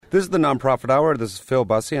This is the Nonprofit Hour. This is Phil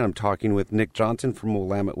Bussey, and I'm talking with Nick Johnson from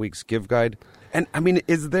Willamette Week's Give Guide. And, I mean,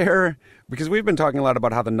 because we've been talking a lot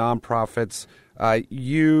about how the nonprofits,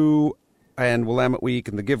 you and Willamette Week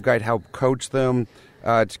and the Give Guide help coach them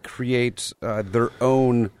to create their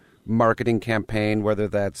own marketing campaign, whether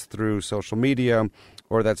that's through social media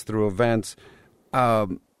or that's through events.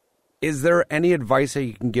 Is there any advice that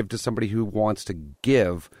you can give to somebody who wants to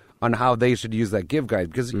give on how they should use that Give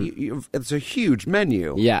Guide? Because it's a huge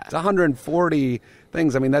menu. Yeah. It's 140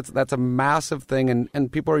 things. I mean, that's a massive thing,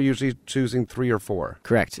 and people are usually choosing 3 or 4.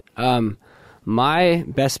 Correct. My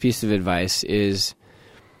best piece of advice is,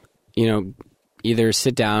 either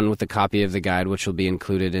sit down with a copy of the guide, which will be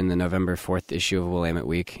included in the November 4th issue of Willamette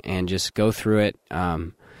Week, and just go through it,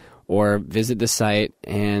 or visit the site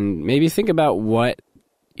and maybe think about what,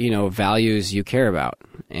 values you care about,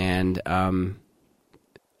 and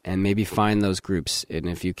maybe find those groups. And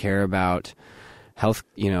if you care about health,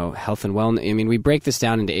 health and wellness, I mean, we break this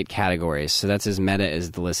down into 8 categories, so that's as meta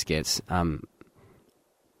as the list gets.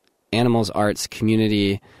 Animals, arts,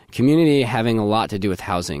 community having a lot to do with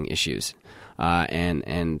housing issues,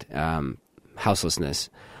 and houselessness,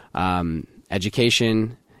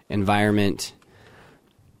 education, environment,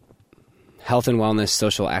 health and wellness,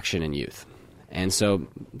 social action, and youth. And so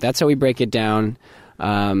that's how we break it down.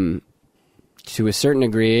 To a certain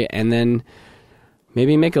degree, and then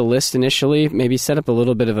maybe make a list initially, maybe set up a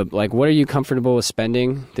little bit of what are you comfortable with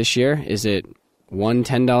spending this year? Is it one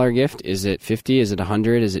 $10 gift? Is it 50? Is it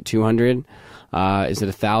 100? Is it 200? Is it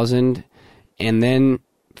 1,000? And then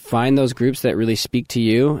find those groups that really speak to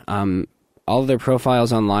you. All of their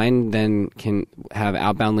profiles online then can have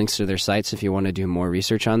outbound links to their sites if you want to do more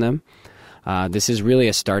research on them. This is really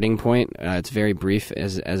a starting point. It's very brief,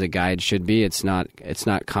 as a guide should be.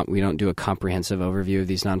 We don't do a comprehensive overview of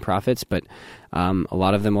these nonprofits, but a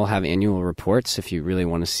lot of them will have annual reports if you really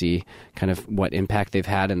want to see kind of what impact they've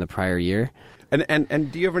had in the prior year.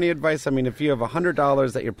 And do you have any advice? I mean, if you have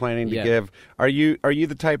 $100 that you're planning to give, are you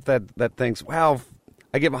the type that thinks, well,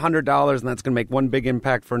 I give $100 and that's going to make one big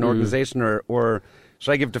impact for an organization, or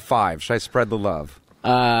should I give to 5? Should I spread the love?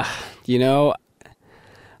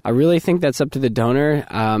 I really think that's up to the donor.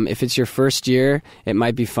 If it's your first year, it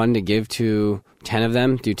might be fun to give to 10 of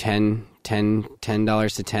them, do $10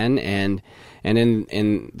 to 10, and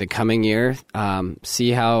in the coming year,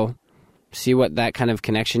 see what that kind of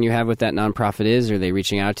connection you have with that nonprofit is. Are they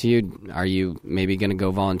reaching out to you? Are you maybe going to go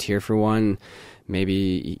volunteer for one?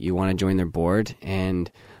 Maybe you want to join their board, and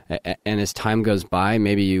as time goes by,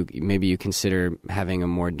 maybe you consider having a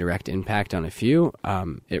more direct impact on a few.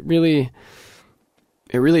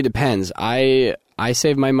 It really depends. I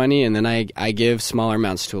save my money, and then I give smaller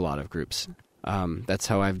amounts to a lot of groups. That's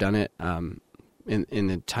how I've done it in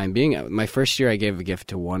the time being. My first year I gave a gift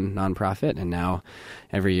to one nonprofit, and now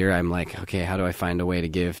every year I'm like, okay, how do I find a way to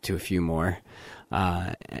give to a few more?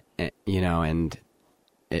 And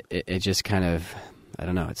it just kind of, I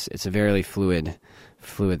don't know, it's a very fluid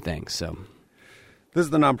thing. So this is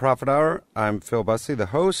the Nonprofit Hour. I'm Phil Bussey, the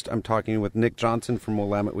host. I'm talking with Nick Johnson from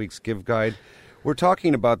Willamette Week's Give Guide. We're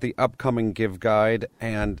talking about the upcoming Give Guide,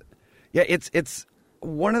 and yeah, it's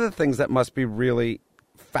one of the things that must be really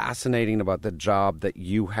fascinating about the job that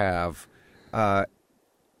you have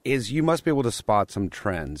is you must be able to spot some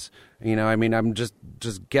trends. I mean, I'm just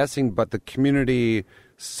guessing, but the community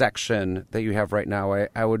section that you have right now,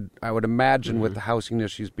 I would imagine with the housing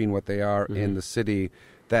issues being what they are in the city,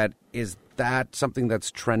 that something that's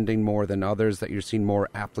trending more than others, that you're seeing more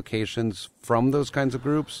applications from those kinds of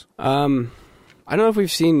groups? I don't know if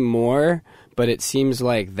we've seen more, but it seems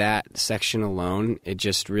like that section alone, it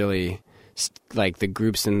just really, like the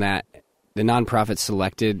groups in that, the nonprofits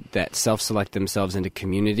selected that self-select themselves into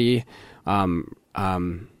community are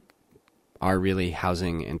really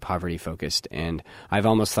housing and poverty focused. And I've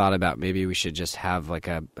almost thought about maybe we should just have like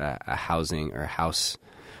a housing or house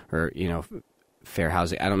or, fair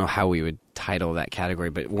housing. I don't know how we would title that category,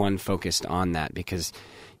 but one focused on that, because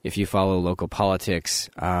if you follow local politics,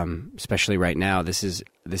 especially right now, this is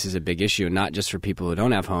a big issue, not just for people who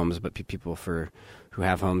don't have homes, but people who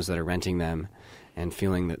have homes that are renting them and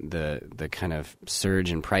feeling the kind of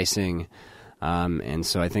surge in pricing. And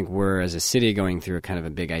so I think we're, as a city, going through a kind of a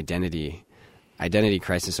big identity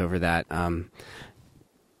crisis over that.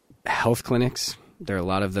 Health clinics, there are a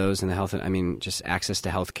lot of those in the health. I mean, just access to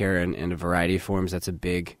healthcare in a variety of forms. That's a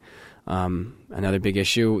big, another big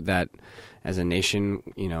issue that, as a nation,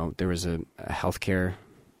 there was a healthcare,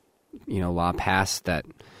 law passed that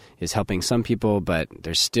is helping some people, but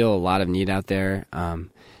there's still a lot of need out there.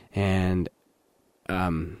 And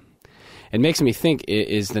it makes me think,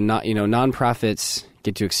 is nonprofits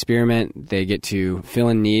get to experiment. They get to fill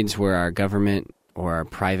in needs where our government or our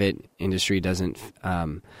private industry doesn't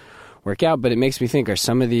work out. But it makes me think, are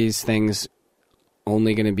some of these things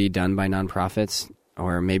only going to be done by nonprofits?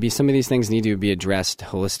 Or maybe some of these things need to be addressed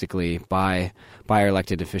holistically by our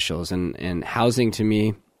elected officials. And housing, to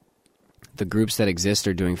me, the groups that exist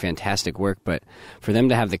are doing fantastic work, but for them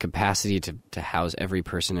to have the capacity to house every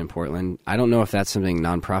person in Portland, I don't know if that's something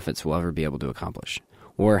nonprofits will ever be able to accomplish.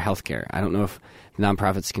 Or healthcare. I don't know if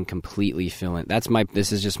nonprofits can completely fill in.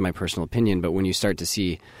 This is just my personal opinion, but when you start to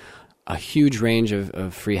see a huge range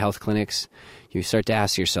of free health clinics, you start to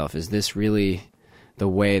ask yourself, is this really the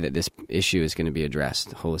way that this issue is going to be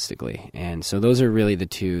addressed holistically? And so those are really the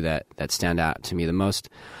two that stand out to me the most.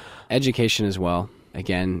 Education as well.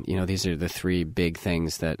 Again, these are the three big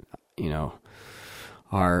things that,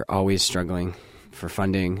 are always struggling for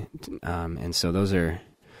funding. And so those are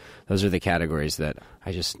the categories that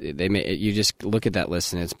you just look at that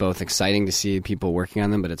list, and it's both exciting to see people working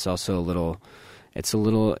on them, but it's also a little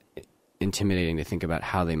intimidating to think about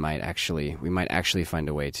how we might actually find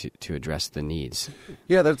a way to address the needs.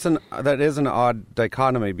 Yeah, that is an odd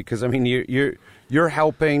dichotomy, because I mean you're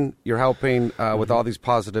helping with all these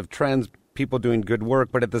positive trends, people doing good work,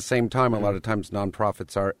 but at the same time, a lot of times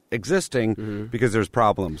nonprofits are existing because there's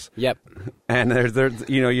problems. Yep. And there's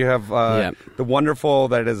you have the wonderful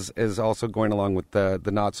that is also going along with the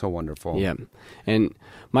not so wonderful. Yeah. And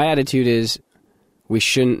my attitude is we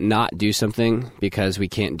shouldn't not do something because we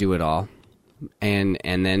can't do it all. And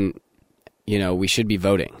then we should be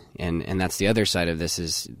voting. And that's the other side of this,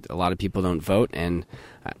 is a lot of people don't vote, and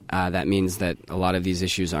that means that a lot of these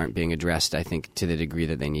issues aren't being addressed, I think, to the degree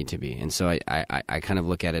that they need to be. And so I kind of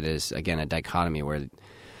look at it as, again, a dichotomy where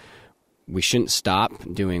we shouldn't stop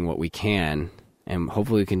doing what we can, and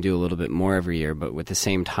hopefully we can do a little bit more every year, but at the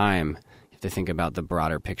same time, you have to think about the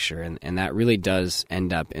broader picture, and that really does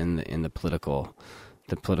end up in the political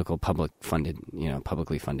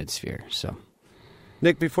publicly funded sphere. So,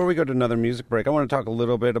 Nick, before we go to another music break, I want to talk a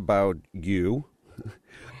little bit about you.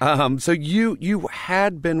 So you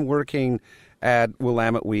had been working at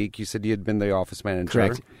Willamette Week. You said you had been the office manager.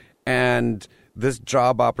 Correct. And this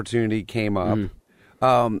job opportunity came up.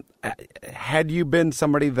 Had you been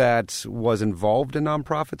somebody that was involved in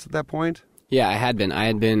nonprofits at that point? Yeah, I had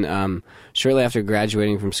been. Shortly after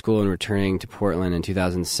graduating from school and returning to Portland in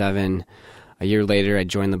 2007. A year later, I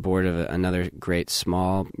joined the board of another great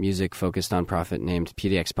small music-focused nonprofit named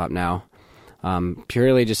PDX Pop Now,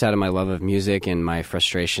 purely just out of my love of music and my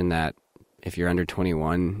frustration that if you're under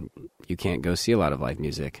 21, you can't go see a lot of live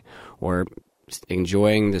music. Or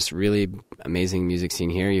enjoying this really amazing music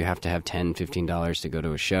scene here, you have to have $10, $15 to go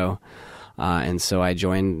to a show. And so I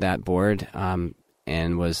joined that board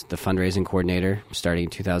and was the fundraising coordinator starting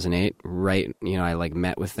in 2008. Right, I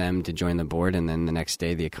met with them to join the board, and then the next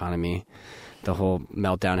day the whole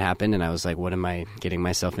meltdown happened, and I was like, what am I getting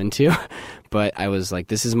myself into? But I was like,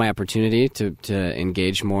 this is my opportunity to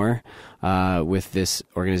engage more with this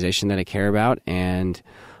organization that I care about. And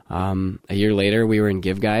a year later, we were in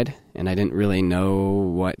Give Guide, and I didn't really know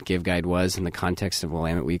what Give Guide was in the context of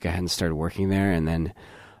Willamette Week. I hadn't started working there. And then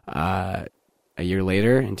a year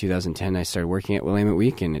later, in 2010, I started working at Willamette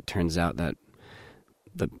Week, and it turns out that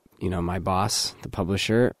my boss, the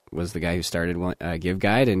publisher, was the guy who started Give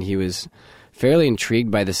Guide, and he was fairly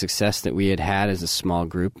intrigued by the success that we had as a small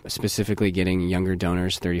group, specifically getting younger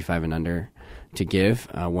donors, 35 and under, to give.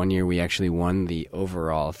 One year we actually won the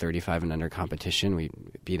overall 35 and under competition. We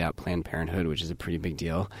beat out Planned Parenthood, which is a pretty big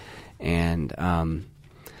deal. And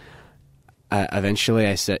eventually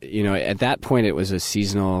I said, at that point it was a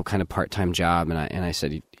seasonal kind of part-time job, and I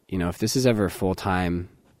said, if this is ever full-time,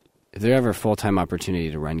 if there's ever a full-time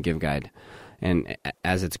opportunity to run Give Guide, and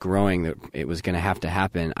as it's growing, it was going to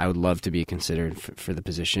happen, I would love to be considered for the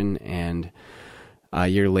position. And a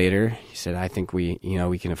year later, he said, I think we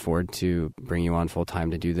can afford to bring you on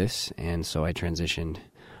full-time to do this. And so I transitioned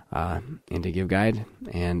into Give Guide.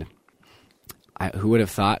 And who would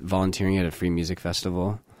have thought volunteering at a free music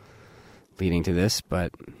festival leading to this?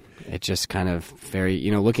 But it just kind of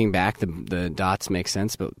looking back, the dots make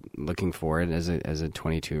sense, but looking forward as a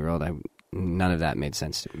 22-year-old, none of that made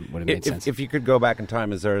sense. Would have made sense. If you could go back in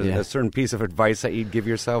time, is there a certain piece of advice that you'd give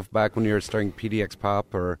yourself back when you were starting PDX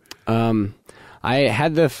Pop? Or I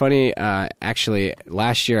had the funny. Actually,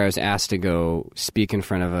 last year I was asked to go speak in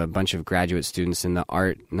front of a bunch of graduate students in the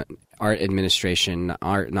art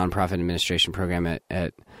nonprofit administration program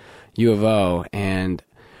at U of O, and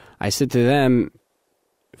I said to them,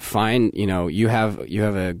 "Fine, you have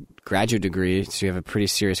a graduate degree, so you have a pretty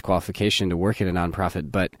serious qualification to work at a nonprofit,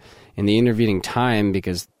 but in the intervening time,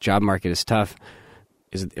 because job market is tough,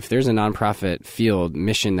 if there's a nonprofit field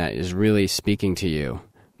mission that is really speaking to you,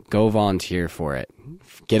 go volunteer for it.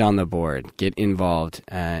 Get on the board. Get involved.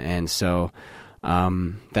 And so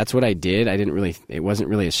that's what I did. It wasn't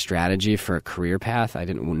really a strategy for a career path. I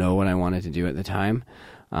didn't know what I wanted to do at the time.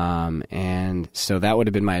 And so that would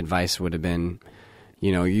have been my advice, would have been,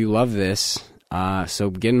 you love this, so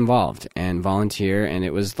get involved and volunteer. And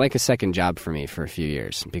it was like a second job for me for a few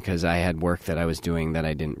years because I had work that I was doing that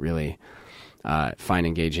I didn't really find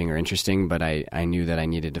engaging or interesting, but I knew that I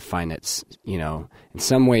needed to find it, in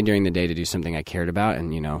some way during the day to do something I cared about.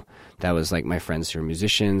 And, that was like my friends who are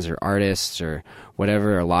musicians or artists or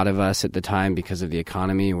whatever. A lot of us at the time, because of the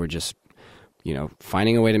economy, were just,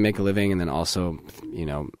 finding a way to make a living, and then also,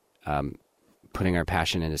 putting our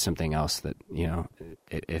passion into something else that,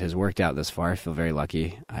 it has worked out this far. I feel very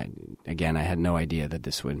lucky. I had no idea that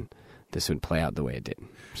this would play out the way it did.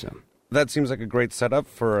 So that seems like a great setup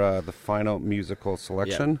for the final musical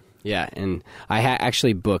selection. Yeah, and I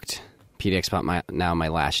actually booked PDX my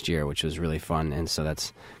last year, which was really fun, and so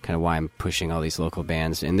that's kind of why I'm pushing all these local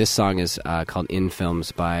bands. And this song is called In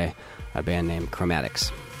Films by a band named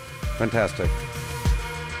Chromatics. Fantastic.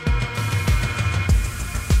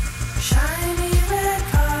 Shiny red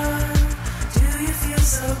car, do you feel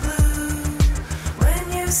so blue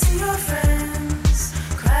when you see your friends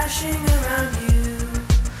crashing around you,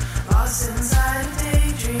 lost inside a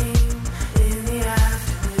daydream in the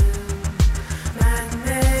afternoon,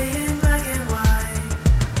 matinee in black and white.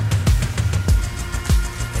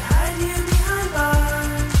 They hide you behind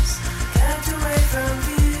bars, kept away from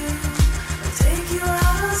view, and take you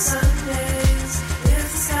out on Sundays if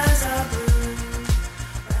the skies are blue.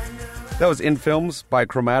 That was In Films by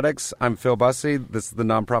Chromatics. I'm Phil Bussey. This is the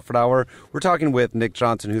Nonprofit Hour. We're talking with Nick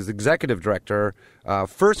Johnson, who's executive director,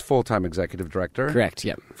 first full-time executive director. Correct,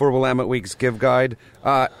 yep. For Willamette Week's Give Guide.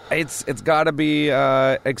 It's got to be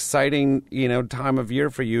exciting, time of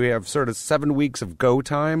year for you. You have sort of 7 weeks of go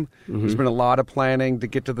time. Mm-hmm. There's been a lot of planning to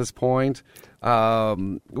get to this point.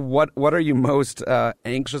 What are you most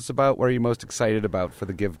anxious about? What are you most excited about for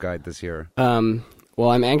the Give Guide this year?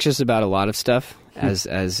 Well, I'm anxious about a lot of stuff, as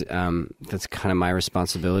that's kind of my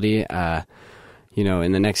responsibility. In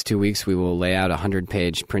the next 2 weeks, we will lay out a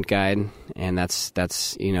 100-page print guide, and that's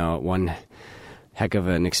one heck of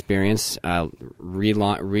an experience.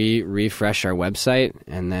 Refresh our website,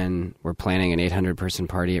 and then we're planning an 800-person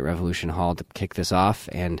party at Revolution Hall to kick this off.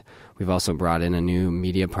 And we've also brought in a new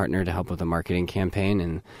media partner to help with the marketing campaign,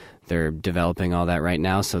 and they're developing all that right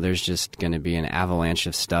now. So there's just going to be an avalanche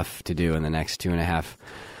of stuff to do in the next two and a half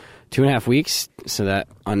weeks, so that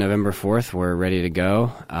on November 4th, we're ready to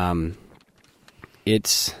go.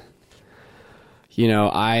 It's,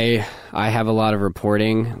 I have a lot of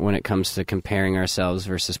reporting when it comes to comparing ourselves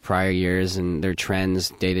versus prior years and their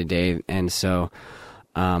trends day to day. And so,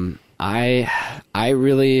 I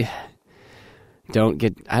really don't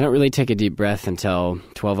take a deep breath until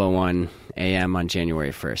 12:01 a.m. on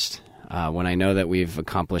January 1st, when I know that we've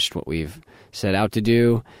accomplished what we've set out to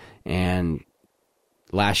do. And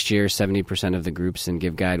last year, 70% of the groups in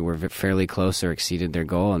Give Guide were fairly close or exceeded their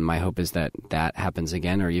goal, and my hope is that happens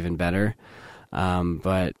again or even better.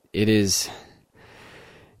 But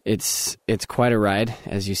it's quite a ride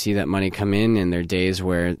as you see that money come in, and there are days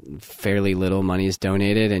where fairly little money is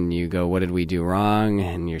donated, and you go, what did we do wrong?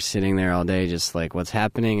 And you're sitting there all day just like, what's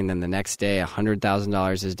happening? And then the next day,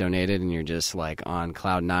 $100,000 is donated, and you're just like on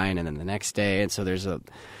cloud nine, and then the next day. And so there's a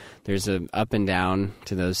up and down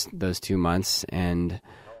to those 2 months. And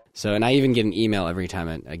I even get an email every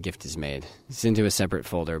time a gift is made. It's into a separate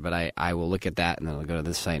folder, but I will look at that, and then I'll go to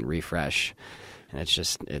the site and refresh. And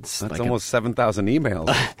it's that's like almost 7,000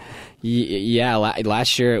 emails. Yeah,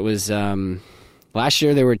 last year it was. Last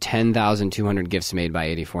year there were 10,200 gifts made by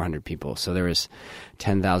 8,400 people, so there was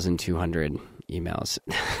 10,200 emails.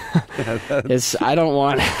 It's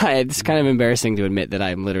kind of embarrassing to admit that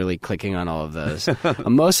I'm literally clicking on all of those.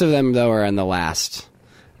 Most of them though are in the last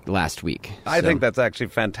week. I think that's actually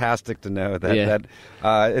fantastic to know that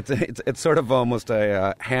it's sort of almost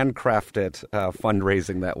a handcrafted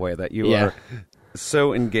fundraising that way, that you are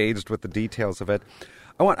so engaged with the details of it.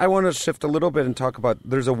 I want to shift a little bit and talk about,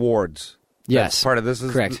 there's awards. Yes, part of this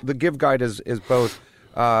is correct. The Give Guide is both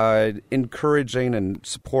encouraging and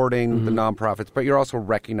supporting the nonprofits, but you're also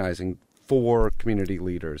recognizing 4 community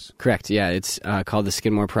leaders. Correct. Yeah, it's called the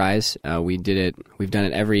Skidmore Prize. We've done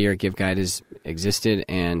it every year. Give Guide has existed,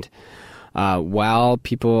 and while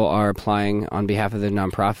people are applying on behalf of the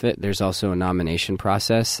nonprofit, there's also a nomination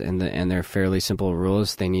process, and they're fairly simple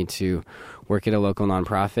rules. They need to work at a local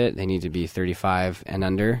nonprofit. They need to be 35 and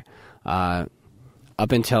under.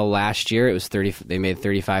 up until last year, it was they made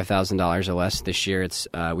 $35,000 or less. This year,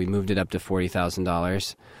 we moved it up to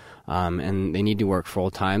 $40,000, and they need to work full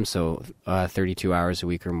time, so 32 hours a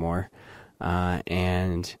week or more.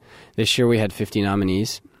 And this year we had 50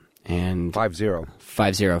 nominees, and 50.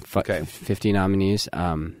 50 nominees.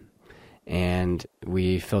 And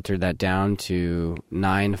we filtered that down to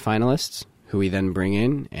 9 finalists, who we then bring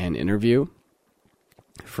in and interview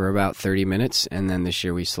for about 30 minutes. And then this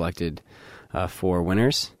year we selected 4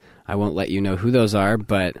 winners. I won't let you know who those are,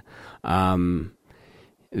 but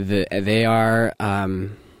they are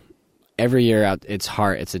every year out. It's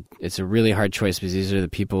hard. It's a really hard choice because these are the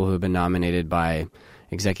people who have been nominated by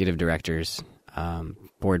executive directors,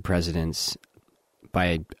 board presidents,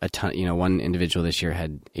 by a ton. One individual this year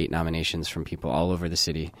had 8 nominations from people all over the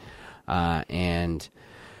city, and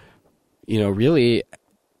really,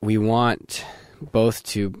 we want both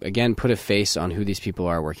to, again, put a face on who these people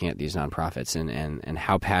are working at these nonprofits and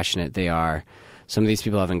how passionate they are. Some of these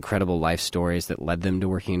people have incredible life stories that led them to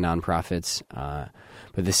working in nonprofits.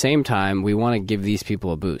 But at the same time, we want to give these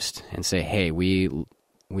people a boost and say, hey, we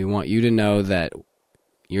want you to know that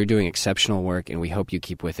you're doing exceptional work, and we hope you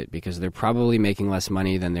keep with it, because they're probably making less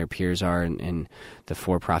money than their peers are in the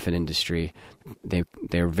for-profit industry.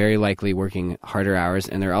 They're very likely working harder hours,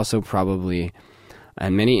 and they're also probably,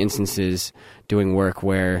 in many instances, doing work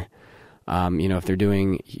where, if they're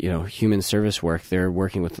doing, human service work, they're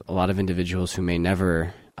working with a lot of individuals who may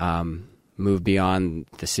never move beyond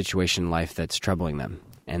the situation in life that's troubling them.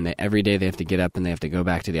 And every day they have to get up and they have to go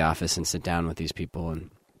back to the office and sit down with these people and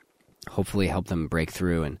hopefully help them break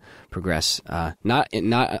through and progress. Not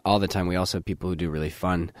all the time. We also have people who do really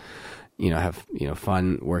fun,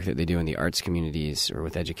 fun work that they do in the arts communities or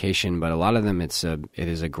with education. But a lot of them, it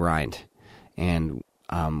is a grind, and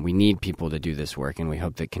we need people to do this work, and we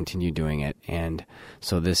hope they continue doing it. And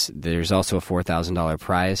so there's also a $4,000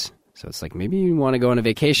 prize. So it's like maybe you want to go on a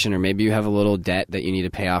vacation, or maybe you have a little debt that you need to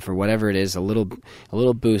pay off, or whatever it is, a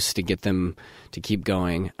little boost to get them to keep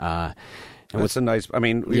going. That's a nice. I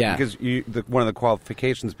mean, yeah. Because one of the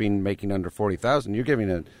qualifications being making under 40,000, you're giving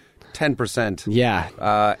a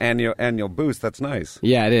 10% annual boost. That's nice.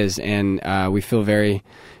 Yeah, it is, and we feel very,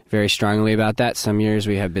 very strongly about that. Some years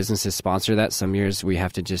we have businesses sponsor that. Some years we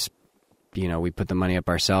have to just, we put the money up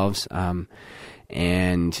ourselves.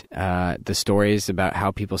 And the stories about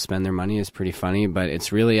how people spend their money is pretty funny, but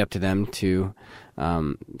it's really up to them to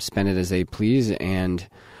spend it as they please. And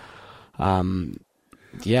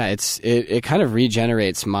it kind of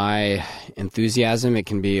regenerates my enthusiasm. It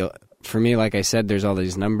can be, for me, like I said, there's all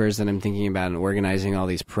these numbers that I'm thinking about and organizing all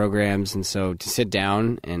these programs. And so to sit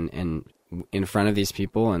down and in front of these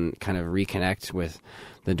people and kind of reconnect with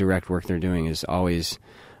the direct work they're doing is always,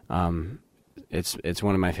 it's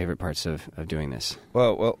one of my favorite parts of doing this.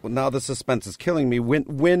 Well, now the suspense is killing me.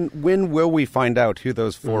 When will we find out who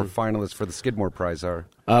those 4 finalists for the Skidmore Prize are?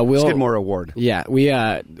 Skidmore Award. Yeah, we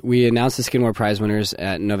announced the Skidmore Prize winners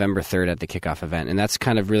at November 3rd at the kickoff event, and that's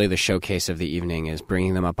kind of really the showcase of the evening, is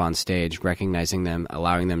bringing them up on stage, recognizing them,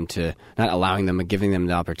 giving them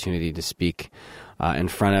the opportunity to speak in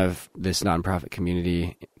front of this nonprofit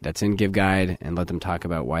community that's in Give Guide, and let them talk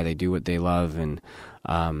about why they do what they love, and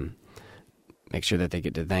make sure that they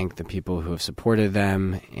get to thank the people who have supported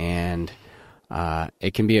them. And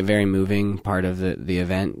it can be a very moving part of the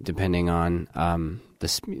event, depending on the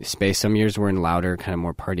space. Some years we're in louder, kind of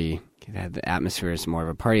more party. The atmosphere is more of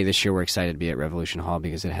a party. This year we're excited to be at Revolution Hall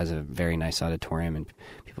because it has a very nice auditorium, and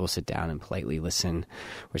people sit down and politely listen,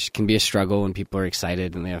 which can be a struggle when people are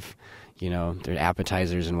excited and they have, their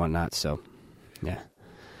appetizers and whatnot. So, yeah.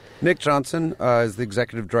 Nick Johnson is the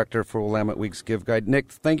executive director for Willamette Week's Give Guide.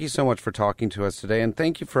 Nick, thank you so much for talking to us today, and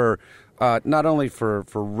thank you for not only for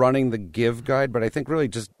running the Give Guide, but I think really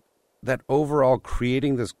just that overall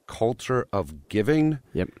creating this culture of giving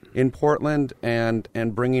in Portland, and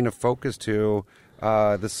bringing a focus to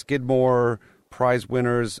the Skidmore Prize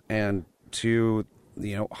winners and to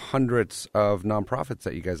hundreds of nonprofits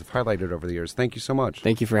that you guys have highlighted over the years. Thank you so much.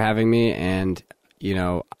 Thank you for having me, and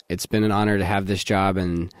it's been an honor to have this job,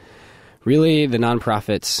 and really the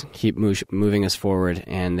nonprofits keep moving us forward,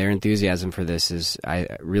 and their enthusiasm for this is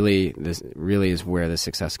really is where the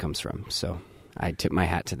success comes from. So I tip my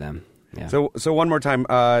hat to them. Yeah. So one more time,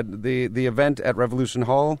 the event at Revolution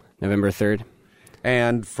Hall, November 3rd,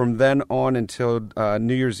 and from then on until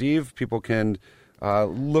New Year's Eve, people can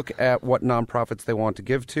look at what nonprofits they want to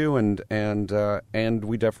give to, and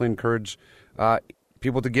we definitely encourage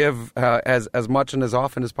people to give as much and as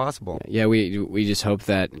often as possible. Yeah, we just hope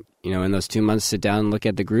that in those 2 months, sit down and look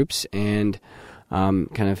at the groups and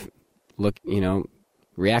kind of look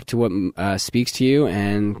react to what speaks to you,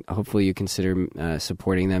 and hopefully you consider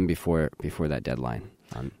supporting them before that deadline.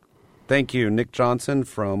 Thank you, Nick Johnson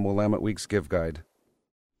from Willamette Week's Give Guide.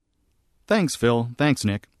 Thanks, Phil. Thanks,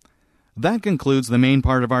 Nick. That concludes the main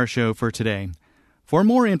part of our show for today. For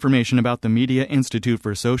more information about the Media Institute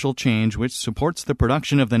for Social Change, which supports the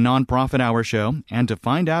production of the Nonprofit Hour Show, and to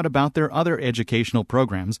find out about their other educational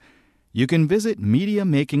programs, you can visit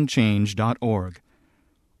MediaMakingChange.org.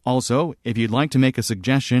 Also, if you'd like to make a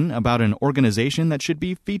suggestion about an organization that should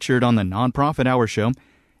be featured on the Nonprofit Hour Show,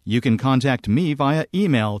 you can contact me via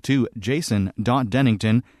email to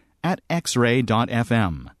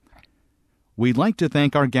jason.dennington@xray.fm. We'd like to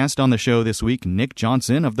thank our guest on the show this week, Nick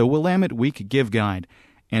Johnson of the Willamette Week Give Guide,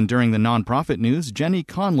 and during the nonprofit news, Jenny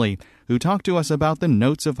Conley, who talked to us about the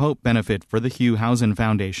Notes of Hope benefit for the Hugh Housen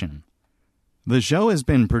Foundation. The show has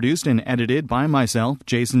been produced and edited by myself,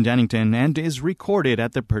 Jason Dennington, and is recorded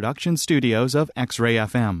at the production studios of X-Ray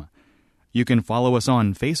FM. You can follow us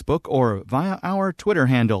on Facebook or via our Twitter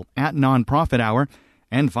handle @NonprofitHour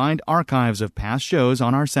and find archives of past shows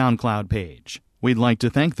on our SoundCloud page. We'd like to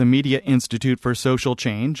thank the Media Institute for Social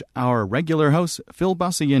Change, our regular hosts Phil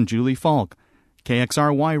Bussey and Julie Falk,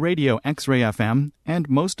 KXRY Radio X-Ray FM, and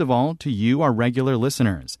most of all to you, our regular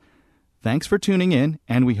listeners. Thanks for tuning in,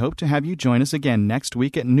 and we hope to have you join us again next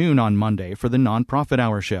week at noon on Monday for the Nonprofit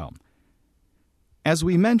Hour Show. As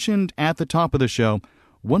we mentioned at the top of the show,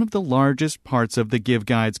 one of the largest parts of the Give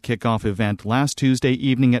Guide's kickoff event last Tuesday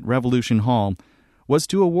evening at Revolution Hall was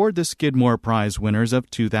to award the Skidmore Prize winners of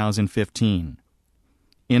 2015.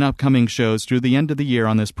 In upcoming shows through the end of the year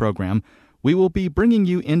on this program, we will be bringing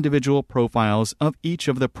you individual profiles of each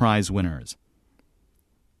of the prize winners.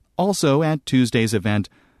 Also at Tuesday's event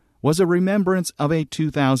was a remembrance of a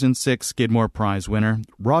 2006 Skidmore Prize winner,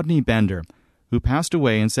 Rodney Bender, who passed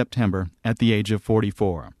away in September at the age of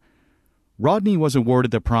 44. Rodney was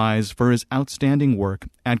awarded the prize for his outstanding work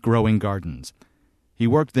at Growing Gardens. He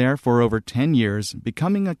worked there for over 10 years,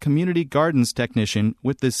 becoming a community gardens technician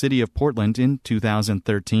with the City of Portland in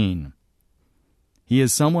 2013. He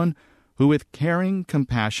is someone who, with caring,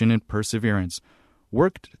 compassion, and perseverance,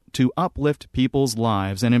 worked to uplift people's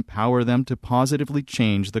lives and empower them to positively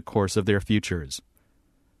change the course of their futures.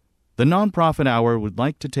 The Nonprofit Hour would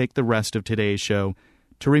like to take the rest of today's show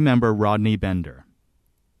to remember Rodney Bender.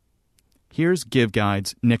 Here's Give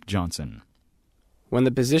Guide's Nick Johnson. When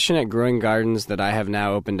the position at Growing Gardens that I have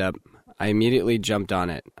now opened up, I immediately jumped on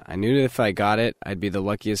it. I knew that if I got it, I'd be the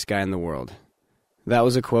luckiest guy in the world. That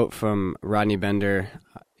was a quote from Rodney Bender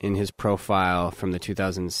in his profile from the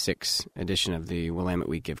 2006 edition of the Willamette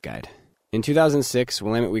Week Give Guide. In 2006,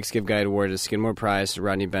 Willamette Week's Give Guide awarded a Skidmore Prize to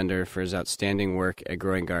Rodney Bender for his outstanding work at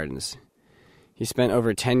Growing Gardens. He spent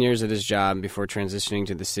over 10 years at his job before transitioning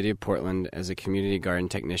to the City of Portland as a community garden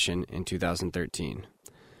technician in 2013.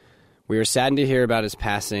 We were saddened to hear about his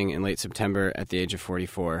passing in late September at the age of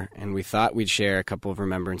 44, and we thought we'd share a couple of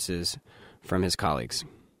remembrances from his colleagues.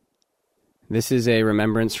 This is a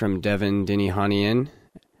remembrance from Devin Dinihanian,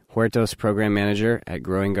 Huertos Program Manager at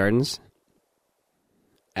Growing Gardens.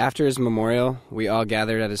 After his memorial, we all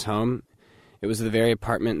gathered at his home. It was the very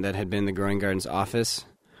apartment that had been the Growing Gardens office.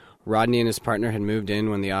 Rodney and his partner had moved in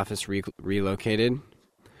when the office relocated.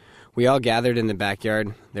 We all gathered in the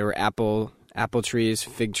backyard. There were apple trees,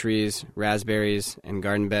 fig trees, raspberries, and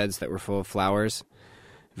garden beds that were full of flowers,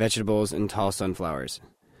 vegetables, and tall sunflowers.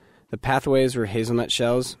 The pathways were hazelnut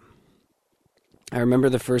shells. I remember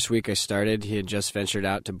the first week I started, he had just ventured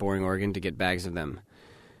out to Boring, Oregon to get bags of them.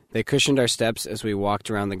 They cushioned our steps as we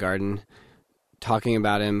walked around the garden, talking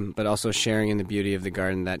about him, but also sharing in the beauty of the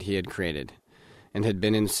garden that he had created, and had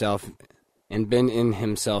been in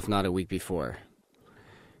himself not a week before.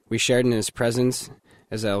 We shared in his presence,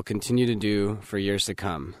 as I will continue to do for years to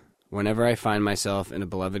come, whenever I find myself in a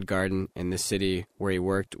beloved garden in this city where he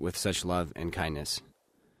worked with such love and kindness.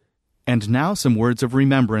 And now some words of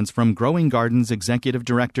remembrance from Growing Gardens Executive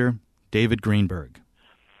Director David Greenberg.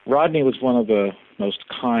 Rodney was one of the most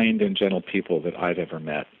kind and gentle people that I've ever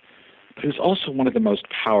met. But he was also one of the most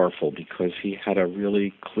powerful because he had a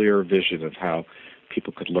really clear vision of how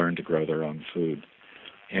people could learn to grow their own food.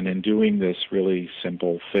 And in doing this really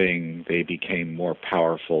simple thing, they became more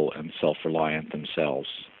powerful and self-reliant themselves.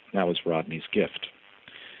 That was Rodney's gift.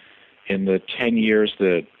 In the 10 years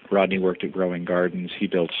that Rodney worked at Growing Gardens, he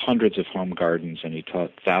built hundreds of home gardens, and he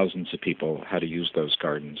taught thousands of people how to use those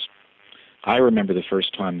gardens. I remember the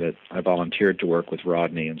first time that I volunteered to work with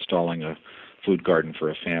Rodney installing a food garden for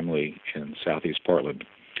a family in southeast Portland.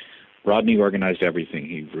 Rodney organized everything.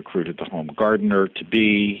 He recruited the home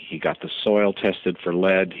gardener-to-be, he got the soil tested for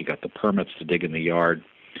lead, he got the permits to dig in the yard.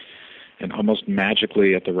 And almost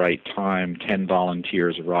magically at the right time, 10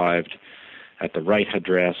 volunteers arrived at the right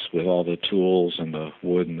address with all the tools and the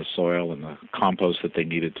wood and the soil and the compost that they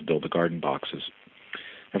needed to build the garden boxes.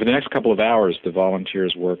 And for the next couple of hours, the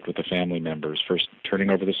volunteers worked with the family members, first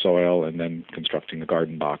turning over the soil and then constructing the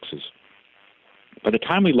garden boxes. By the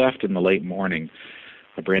time we left in the late morning,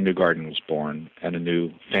 a brand new garden was born and a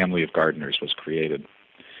new family of gardeners was created.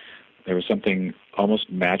 There was something almost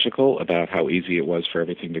magical about how easy it was for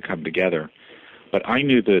everything to come together. But I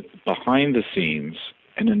knew that behind the scenes,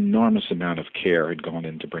 an enormous amount of care had gone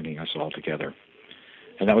into bringing us all together.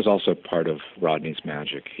 And that was also part of Rodney's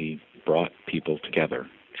magic. He brought people together,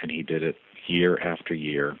 and he did it year after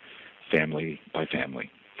year, family by family,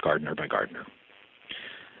 gardener by gardener.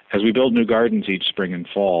 As we build new gardens each spring and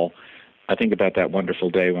fall, I think about that wonderful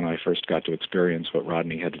day when I first got to experience what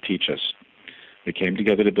Rodney had to teach us. We came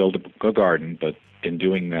together to build a garden, but in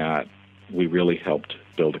doing that, we really helped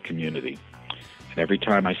build a community. And every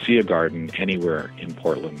time I see a garden anywhere in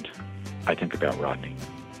Portland, I think about Rodney.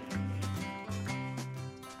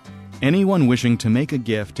 Anyone wishing to make a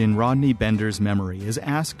gift in Rodney Bender's memory is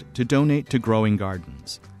asked to donate to Growing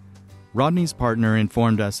Gardens. Rodney's partner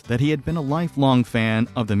informed us that he had been a lifelong fan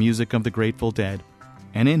of the music of the Grateful Dead,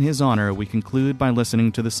 and in his honor, we conclude by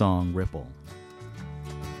listening to the song Ripple.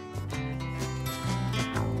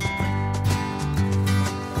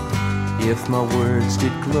 If my words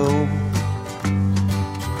did glow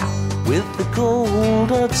with the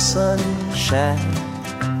gold of sunshine,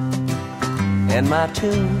 and my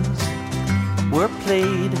tunes were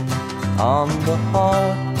played on the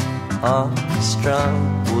harp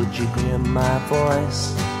unstrung, would you hear my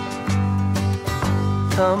voice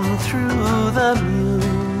come through the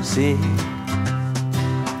music?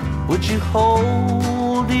 Would you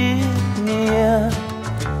hold it near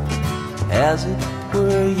as it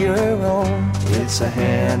were your own? It's a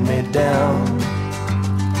hand-me-down.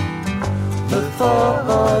 The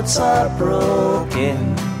thoughts are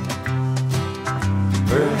broken.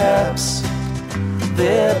 Perhaps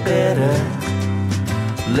they're better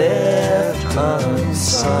left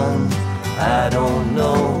unsung. I don't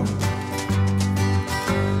know.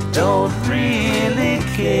 Don't really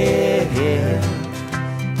care.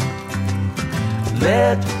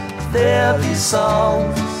 Let there be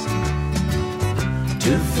songs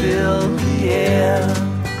to fill the air.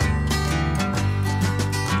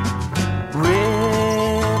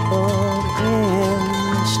 Ripple in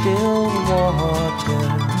still water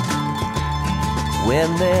when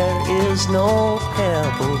there is no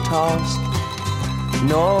pebble tossed,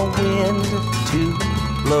 nor wind to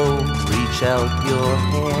blow. Reach out your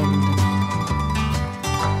hand.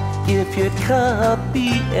 If your cup be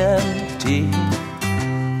empty,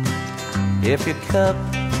 if your cup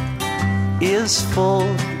is full,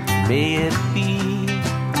 may it be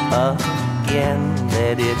again,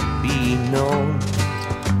 let it be known.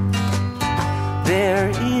 There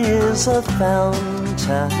is a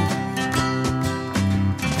fountain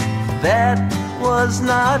that was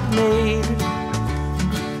not made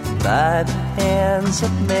by the hands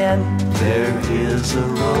of men. There is a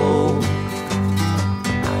road,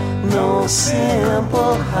 no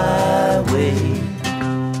simple highway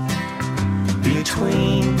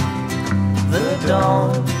between the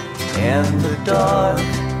dawn and the dark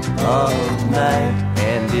of night.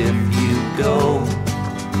 And if you go,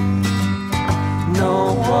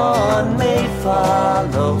 no one may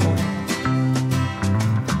follow.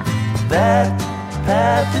 That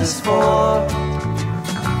path is for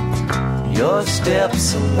your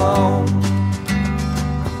steps alone.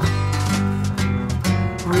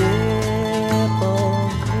 Ripple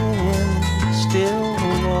in still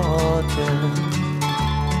water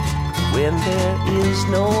when there is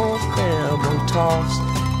no pebble tossed,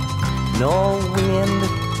 no wind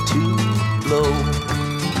to blow.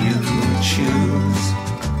 You choose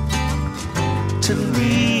to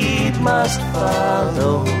lead, must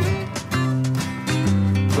follow.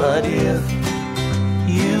 But if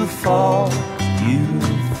you fall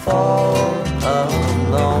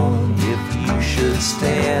alone. If you should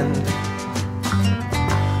stand,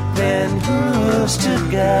 then who's to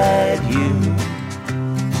guide you?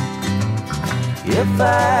 If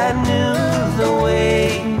I knew the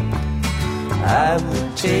way, I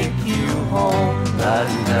would take you home. La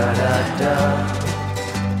da da da,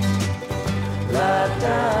 la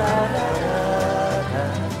da da da.